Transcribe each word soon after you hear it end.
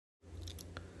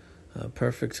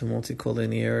perfect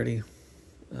multicollinearity,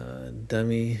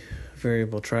 dummy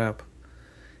variable trap,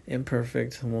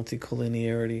 imperfect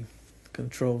multicollinearity,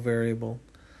 control variable,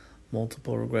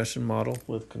 multiple regression model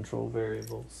with control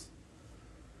variables,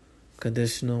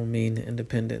 conditional mean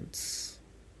independence.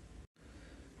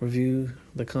 Review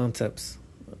the concepts.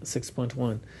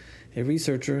 6.1. A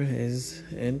researcher is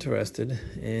interested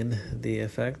in the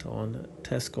effect on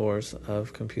test scores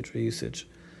of computer usage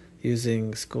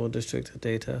using school district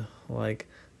data like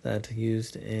that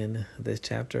used in this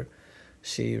chapter.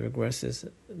 She regresses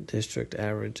district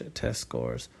average test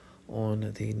scores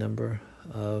on the number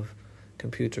of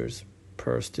computers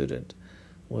per student.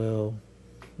 Will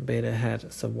beta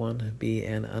hat sub 1 be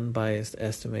an unbiased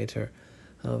estimator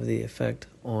of the effect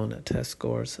on test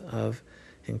scores of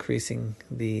increasing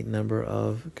the number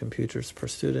of computers per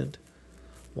student?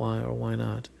 Why or why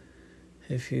not?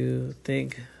 If you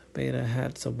think beta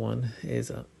hat sub 1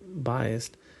 is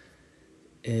biased,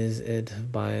 is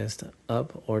it biased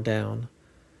up or down,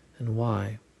 and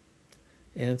why?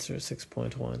 Answer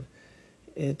 6.1.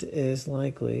 It is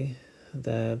likely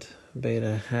that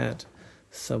beta hat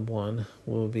sub 1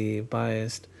 will be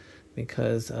biased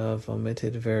because of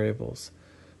omitted variables.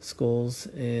 Schools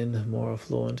in more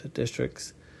affluent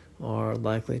districts are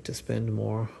likely to spend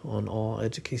more on all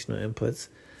educational inputs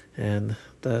and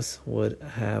thus would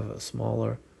have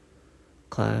smaller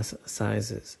class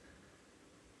sizes,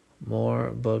 more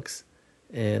books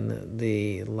in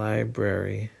the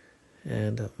library,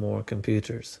 and more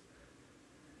computers.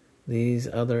 These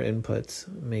other inputs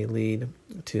may lead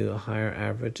to higher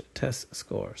average test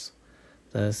scores.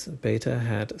 Thus, beta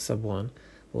hat sub 1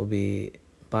 will be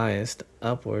biased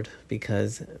upward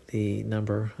because the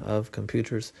number of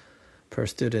computers per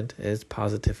student is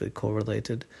positively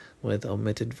correlated with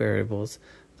omitted variables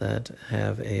that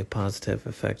have a positive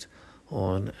effect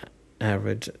on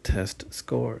average test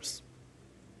scores.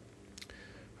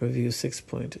 Review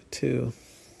 6.2.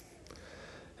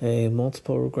 A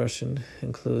multiple regression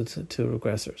includes two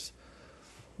regressors.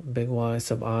 Big Y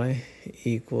sub I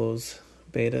equals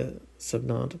beta sub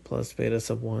naught plus beta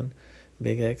sub 1,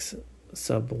 big X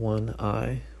sub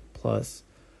 1I plus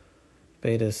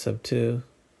beta sub 2,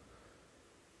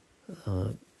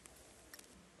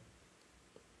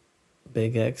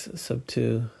 big X sub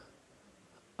 2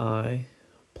 I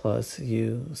plus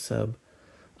U sub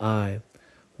I.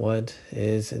 What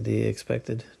is the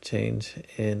expected change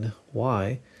in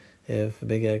Y if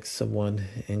big X sub 1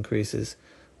 increases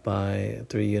by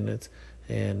 3 units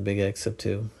and big X sub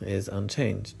 2 is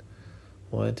unchanged?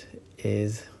 What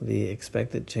is the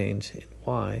expected change in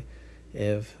Y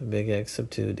if big X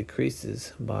sub 2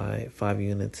 decreases by 5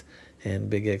 units and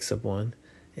big X sub 1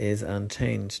 is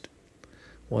unchanged?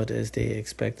 What is the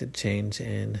expected change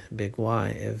in big Y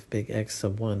if big X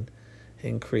sub 1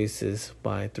 increases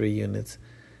by 3 units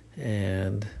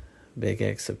and big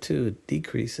X sub 2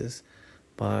 decreases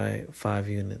by 5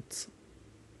 units?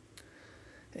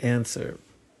 Answer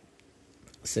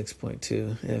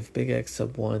 6.2. If big X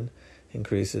sub 1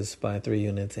 increases by 3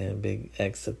 units and big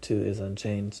X sub 2 is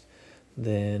unchanged,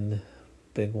 then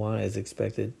big Y is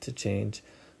expected to change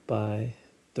by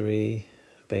 3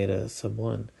 beta sub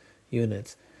 1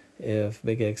 units. If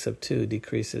big X sub 2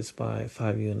 decreases by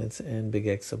 5 units and big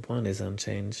X sub 1 is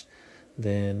unchanged,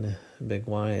 then big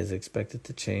Y is expected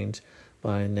to change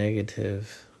by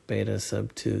negative beta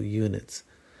sub 2 units.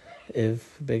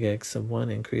 If big X sub 1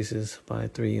 increases by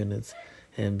 3 units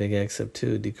and big X sub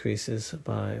 2 decreases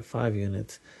by 5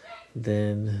 units,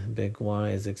 then big Y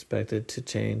is expected to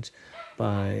change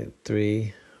by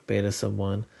 3 beta sub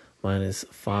 1 minus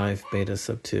 5 beta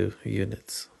sub 2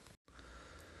 units.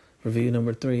 Review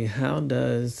number 3. How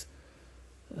does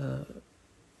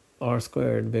R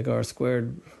squared, big R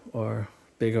squared, or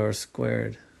big R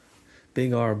squared,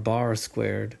 big R bar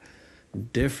squared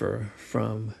differ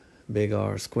from big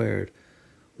R squared?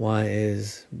 Why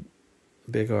is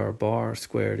big R bar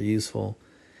squared useful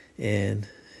in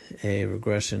a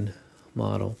regression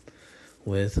model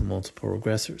with multiple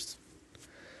regressors?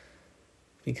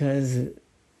 Because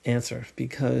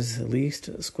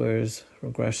least squares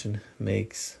regression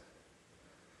makes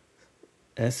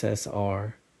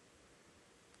SSR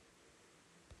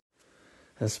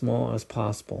as small as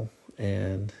possible,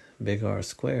 and big R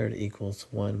squared equals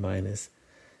 1 minus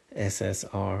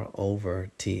SSR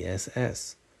over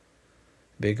TSS.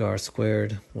 Big R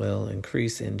squared will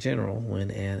increase in general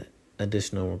when an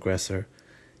additional regressor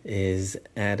is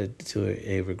added to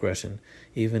a regression,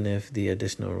 even if the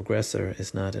additional regressor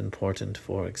is not important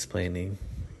for explaining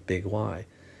big Y.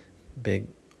 Big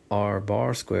R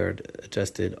bar squared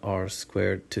adjusted R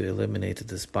squared to eliminate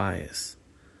this bias.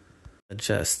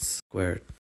 Adjusts squared.